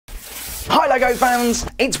LEGO fans,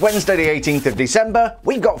 it's Wednesday the 18th of December,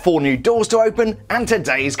 we've got 4 new doors to open, and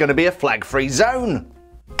today is going to be a flag-free zone.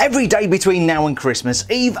 Every day between now and Christmas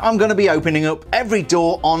Eve, I'm going to be opening up every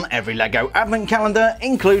door on every LEGO advent calendar,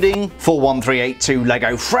 including 41382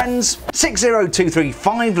 LEGO Friends,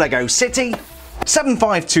 60235 LEGO City,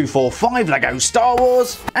 75245 LEGO Star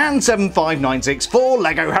Wars, and 75964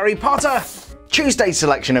 LEGO Harry Potter. Tuesday's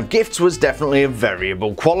selection of gifts was definitely of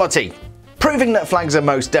variable quality. Proving that flags are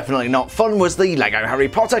most definitely not fun was the LEGO Harry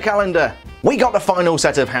Potter calendar. We got the final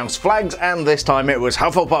set of house flags, and this time it was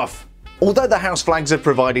Hufflepuff. Although the house flags have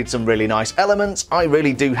provided some really nice elements, I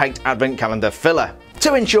really do hate advent calendar filler.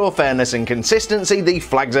 To ensure fairness and consistency, the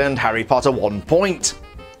flags earned Harry Potter 1 point.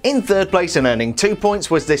 In third place and earning 2 points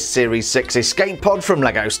was this Series 6 escape pod from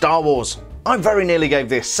LEGO Star Wars. I very nearly gave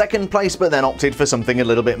this second place, but then opted for something a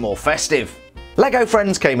little bit more festive. LEGO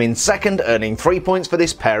Friends came in second, earning 3 points for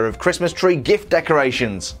this pair of Christmas tree gift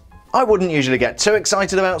decorations. I wouldn't usually get too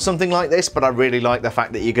excited about something like this, but I really like the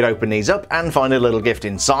fact that you could open these up and find a little gift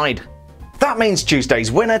inside. That means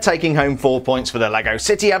Tuesday's winner, taking home 4 points for the LEGO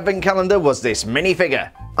City advent calendar, was this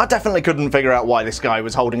minifigure. I definitely couldn't figure out why this guy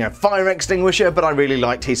was holding a fire extinguisher, but I really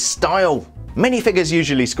liked his style. Minifigures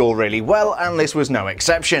usually score really well, and this was no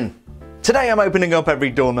exception. Today I'm opening up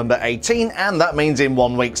every door number 18, and that means in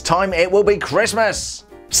 1 week's time it will be Christmas.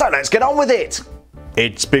 So let's get on with it.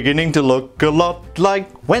 It's beginning to look a lot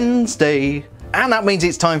like Wednesday. And that means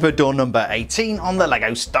it's time for door number 18 on the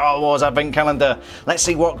LEGO Star Wars advent calendar. Let's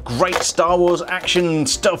see what great Star Wars action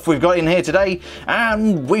stuff we've got in here today.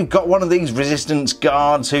 And we've got one of these resistance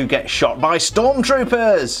guards who get shot by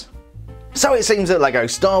stormtroopers. So it seems that LEGO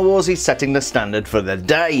Star Wars is setting the standard for the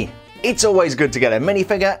day. It's always good to get a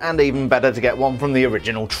minifigure, and even better to get one from the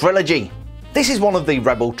original trilogy. This is one of the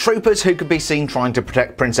rebel troopers who could be seen trying to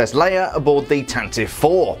protect Princess Leia aboard the Tantive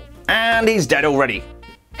 4. And he's dead already.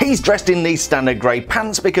 He's dressed in these standard grey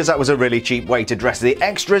pants because that was a really cheap way to dress the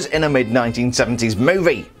extras in a mid-1970s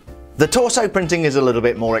movie. The torso printing is a little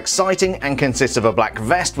bit more exciting and consists of a black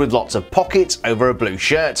vest with lots of pockets over a blue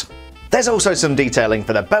shirt. There's also some detailing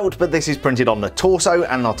for the belt, but this is printed on the torso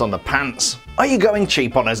and not on the pants. Are you going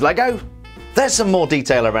cheap on us, LEGO? There's some more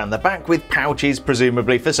detail around the back with pouches,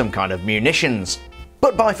 presumably for some kind of munitions.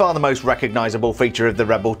 But by far the most recognisable feature of the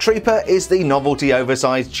Rebel Trooper is the novelty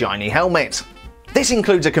oversized shiny helmet. This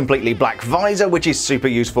includes a completely black visor, which is super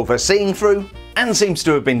useful for seeing through, and seems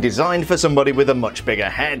to have been designed for somebody with a much bigger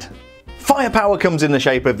head. Firepower comes in the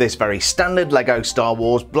shape of this very standard LEGO Star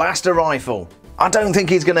Wars blaster rifle. I don't think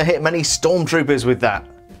he's going to hit many stormtroopers with that.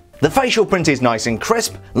 The facial print is nice and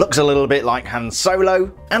crisp, looks a little bit like Han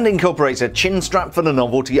Solo, and incorporates a chin strap for the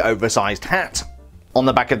novelty oversized hat. On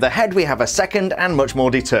the back of the head we have a second and much more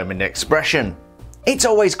determined expression. It's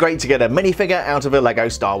always great to get a minifigure out of a LEGO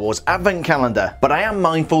Star Wars advent calendar, but I am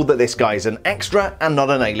mindful that this guy is an extra and not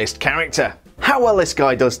an A-list character. How well this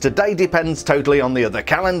guy does today depends totally on the other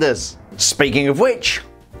calendars. Speaking of which,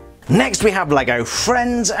 next we have LEGO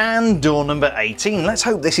Friends and door number 18. Let's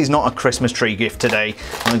hope this is not a Christmas tree gift today.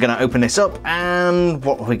 I'm going to open this up, and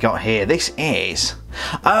what have we got here? This is...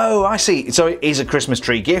 oh, I see. So it is a Christmas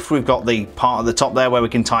tree gift. We've got the part at the top there where we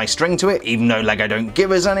can tie string to it, even though LEGO don't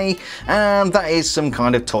give us any. And that is some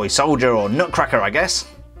kind of toy soldier or nutcracker, I guess.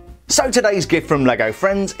 So today's gift from LEGO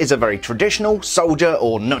Friends is a very traditional soldier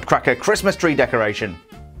or nutcracker Christmas tree decoration.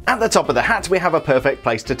 At the top of the hat we have a perfect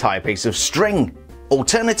place to tie a piece of string.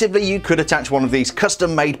 Alternatively, you could attach one of these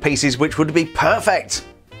custom-made pieces, which would be perfect.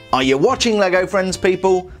 Are you watching, LEGO Friends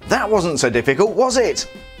people? That wasn't so difficult, was it?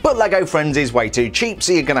 But LEGO Friends is way too cheap,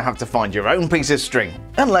 so you're going to have to find your own piece of string.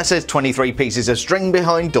 Unless there's 23 pieces of string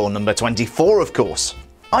behind door number 24, of course.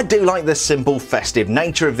 I do like the simple, festive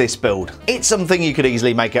nature of this build. It's something you could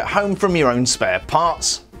easily make at home from your own spare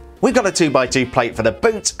parts. We've got a 2x2 plate for the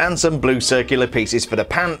boots and some blue circular pieces for the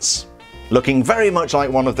pants. Looking very much like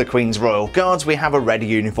one of the Queen's Royal Guards, we have a red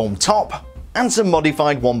uniform top, and some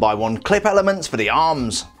modified 1x1 clip elements for the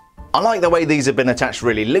arms. I like the way these have been attached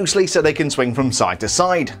really loosely so they can swing from side to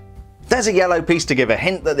side. There's a yellow piece to give a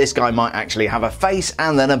hint that this guy might actually have a face,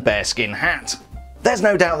 and then a bearskin hat. There's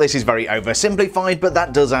no doubt this is very oversimplified, but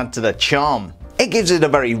that does add to the charm. It gives it a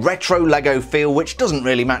very retro LEGO feel, which doesn't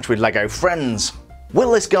really match with LEGO Friends.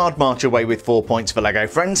 Will this guard march away with 4 points for LEGO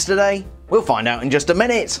Friends today? We'll find out in just a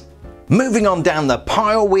minute. Moving on down the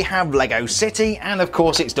pile we have LEGO City, and of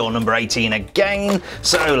course it's door number 18 again,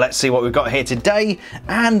 so let's see what we've got here today.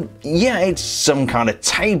 And yeah, it's some kind of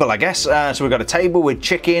table, I guess. So we've got a table with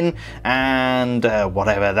chicken and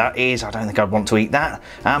whatever that is. I don't think I'd want to eat that,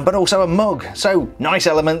 but also a mug. So nice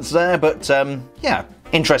elements there, but yeah,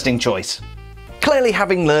 interesting choice. Clearly,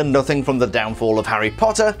 having learned nothing from the downfall of Harry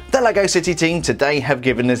Potter, the LEGO City team today have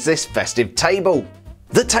given us this festive table.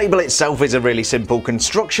 The table itself is a really simple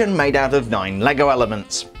construction made out of 9 LEGO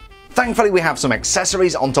elements. Thankfully, we have some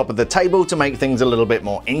accessories on top of the table to make things a little bit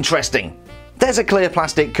more interesting. There's a clear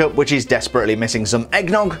plastic cup which is desperately missing some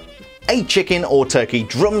eggnog, a chicken or turkey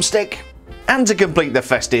drumstick, and to complete the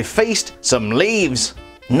festive feast, some leaves.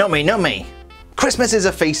 Nummy nummy. Christmas is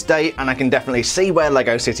a feast day and I can definitely see where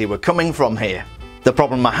LEGO City were coming from here. The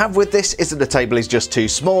problem I have with this is that the table is just too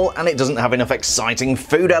small and it doesn't have enough exciting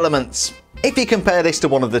food elements. If you compare this to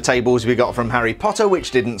one of the tables we got from Harry Potter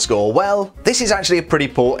which didn't score well, this is actually a pretty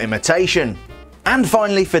poor imitation. And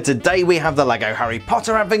finally for today we have the LEGO Harry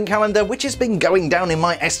Potter advent calendar which has been going down in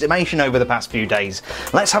my estimation over the past few days.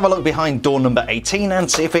 Let's have a look behind door number 18 and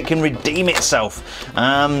see if it can redeem itself.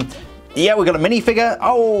 Yeah, we've got a minifigure.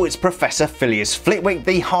 Oh, it's Professor Phileas Flitwick,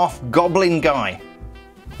 the half-goblin guy.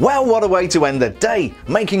 Well, what a way to end the day.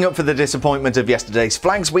 Making up for the disappointment of yesterday's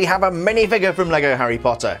flags, we have a minifigure from LEGO Harry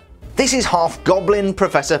Potter. This is half-goblin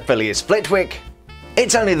Professor Phileas Flitwick.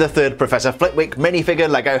 It's only the 3rd Professor Flitwick minifigure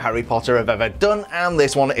LEGO Harry Potter have ever done, and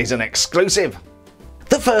this one is an exclusive.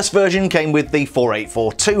 The first version came with the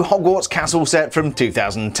 4842 Hogwarts Castle set from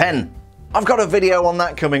 2010. I've got a video on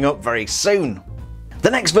that coming up very soon. The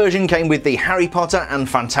next version came with the Harry Potter and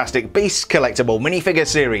Fantastic Beasts collectible minifigure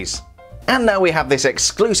series. And now we have this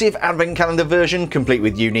exclusive advent calendar version complete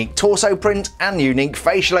with unique torso print and unique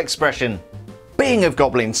facial expression. Being of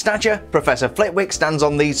goblin stature, Professor Flitwick stands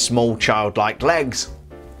on these small childlike legs.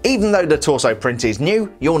 Even though the torso print is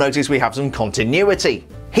new, you'll notice we have some continuity.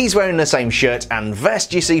 He's wearing the same shirt and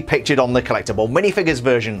vest you see pictured on the collectible minifigures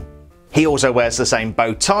version. He also wears the same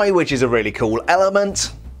bow tie, which is a really cool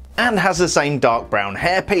element, and has the same dark brown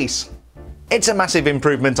hairpiece. It's a massive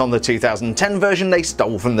improvement on the 2010 version they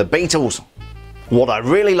stole from the Beatles. What I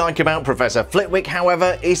really like about Professor Flitwick,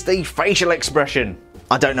 however, is the facial expression.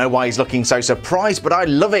 I don't know why he's looking so surprised, but I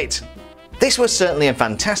love it. This was certainly a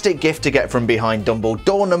fantastic gift to get from behind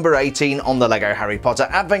door number 18 on the LEGO Harry Potter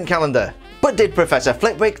advent calendar. But did Professor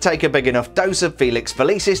Flitwick take a big enough dose of Felix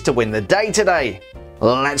Felicis to win the day today?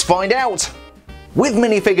 Let's find out! With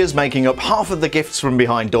minifigures making up half of the gifts from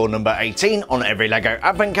behind door number 18 on every LEGO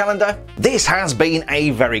advent calendar, this has been a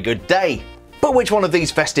very good day. But which one of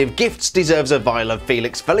these festive gifts deserves a vial of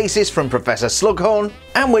Felix Felicis from Professor Slughorn,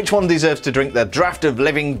 and which one deserves to drink the draft of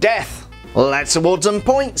living death? Let's award some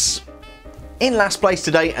points! In last place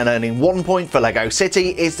today and earning 1 point for LEGO City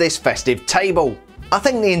is this festive table. I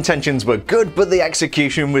think the intentions were good but the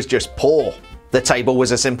execution was just poor. The table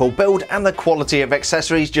was a simple build and the quality of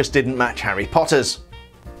accessories just didn't match Harry Potter's.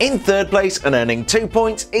 In 3rd place and earning 2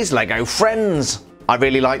 points is LEGO Friends. I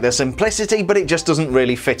really like their simplicity but it just doesn't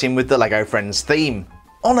really fit in with the LEGO Friends theme.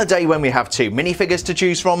 On a day when we have 2 minifigures to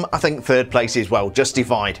choose from, I think 3rd place is well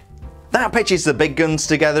justified. That pitches the big guns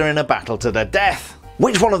together in a battle to the death.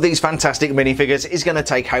 Which one of these fantastic minifigures is going to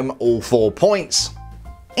take home all 4 points?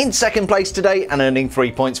 In 2nd place today and earning 3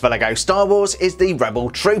 points for LEGO Star Wars is the Rebel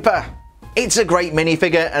Trooper. It's a great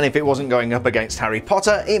minifigure and if it wasn't going up against Harry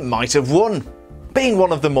Potter, it might have won. Being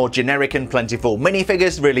one of the more generic and plentiful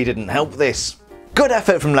minifigures really didn't help this. Good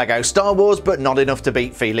effort from LEGO Star Wars but not enough to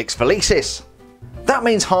beat Felix Felicis. That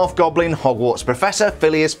means half-goblin Hogwarts Professor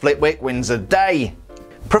Phileas Flitwick wins the day.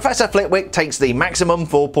 Professor Flitwick takes the maximum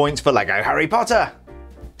 4 points for LEGO Harry Potter.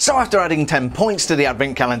 So after adding 10 points to the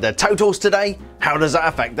advent calendar totals today, how does that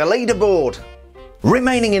affect the leaderboard?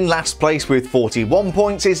 Remaining in last place with 41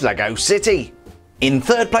 points is LEGO City. In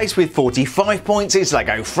 3rd place with 45 points is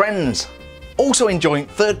LEGO Friends. Also in joint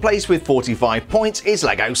 3rd place with 45 points is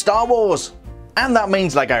LEGO Star Wars. And that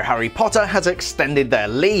means LEGO Harry Potter has extended their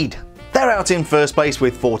lead. They're out in 1st place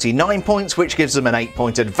with 49 points which gives them an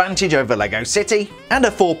 8-point advantage over LEGO City and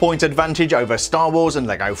a 4-point advantage over Star Wars and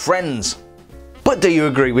LEGO Friends. But do you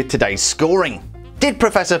agree with today's scoring? Did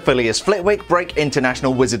Professor Phileas Flitwick break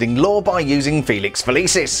international wizarding law by using Felix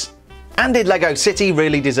Felicis? And did LEGO City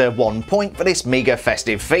really deserve 1 point for this meagre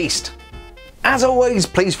festive feast? As always,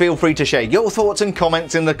 please feel free to share your thoughts and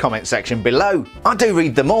comments in the comment section below. I do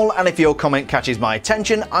read them all and if your comment catches my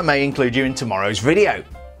attention, I may include you in tomorrow's video.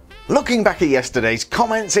 Looking back at yesterday's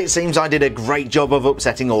comments, it seems I did a great job of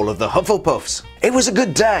upsetting all of the Hufflepuffs. It was a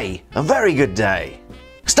good day, a very good day.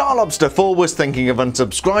 StarLobster4 was thinking of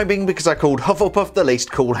unsubscribing because I called Hufflepuff the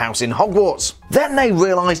least cool house in Hogwarts. Then they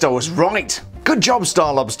realised I was right. Good job,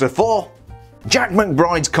 StarLobster4. Jack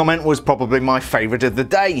McBride's comment was probably my favourite of the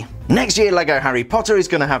day. Next year LEGO Harry Potter is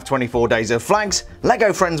going to have 24 days of flags,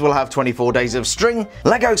 LEGO Friends will have 24 days of string,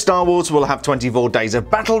 LEGO Star Wars will have 24 days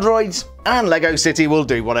of battle droids, and LEGO City will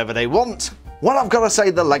do whatever they want. Well, I've got to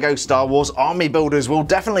say the LEGO Star Wars army builders will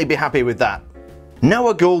definitely be happy with that.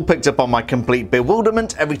 Noah Gould picked up on my complete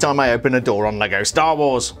bewilderment every time I open a door on LEGO Star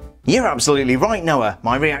Wars. You're absolutely right, Noah.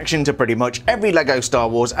 My reaction to pretty much every LEGO Star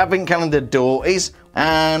Wars Advent Calendar door is,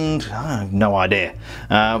 and I have no idea.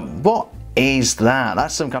 What is that?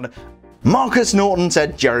 That's some kind of... Marcus Norton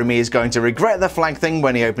said Jeremy is going to regret the flag thing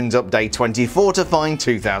when he opens up day 24 to find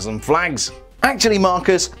 2,000 flags. Actually,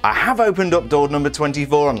 Marcus, I have opened up door number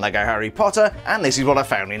 24 on LEGO Harry Potter, and this is what I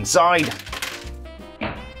found inside.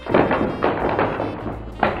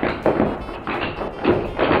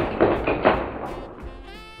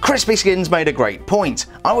 Crispy Skins made a great point.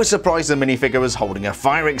 I was surprised the minifigure was holding a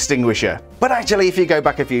fire extinguisher. But actually, if you go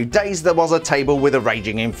back a few days, there was a table with a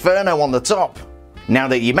raging inferno on the top. Now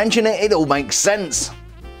that you mention it, it all makes sense.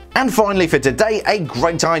 And finally for today, a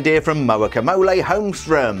great idea from Moa Kamole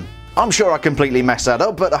Holmstrom. I'm sure I completely messed that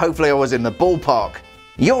up, but hopefully I was in the ballpark.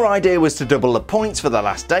 Your idea was to double the points for the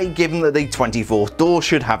last day, given that the 24th door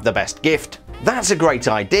should have the best gift. That's a great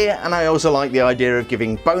idea, and I also like the idea of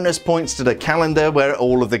giving bonus points to the calendar where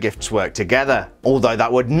all of the gifts work together. Although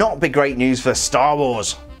that would not be great news for Star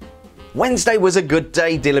Wars. Wednesday was a good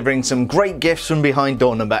day, delivering some great gifts from behind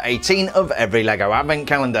door number 18 of every LEGO Advent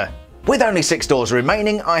Calendar. With only 6 doors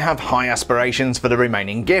remaining, I have high aspirations for the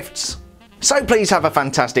remaining gifts. So please have a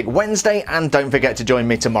fantastic Wednesday, and don't forget to join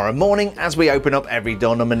me tomorrow morning as we open up every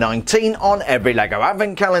door number 19 on every LEGO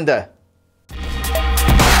Advent Calendar.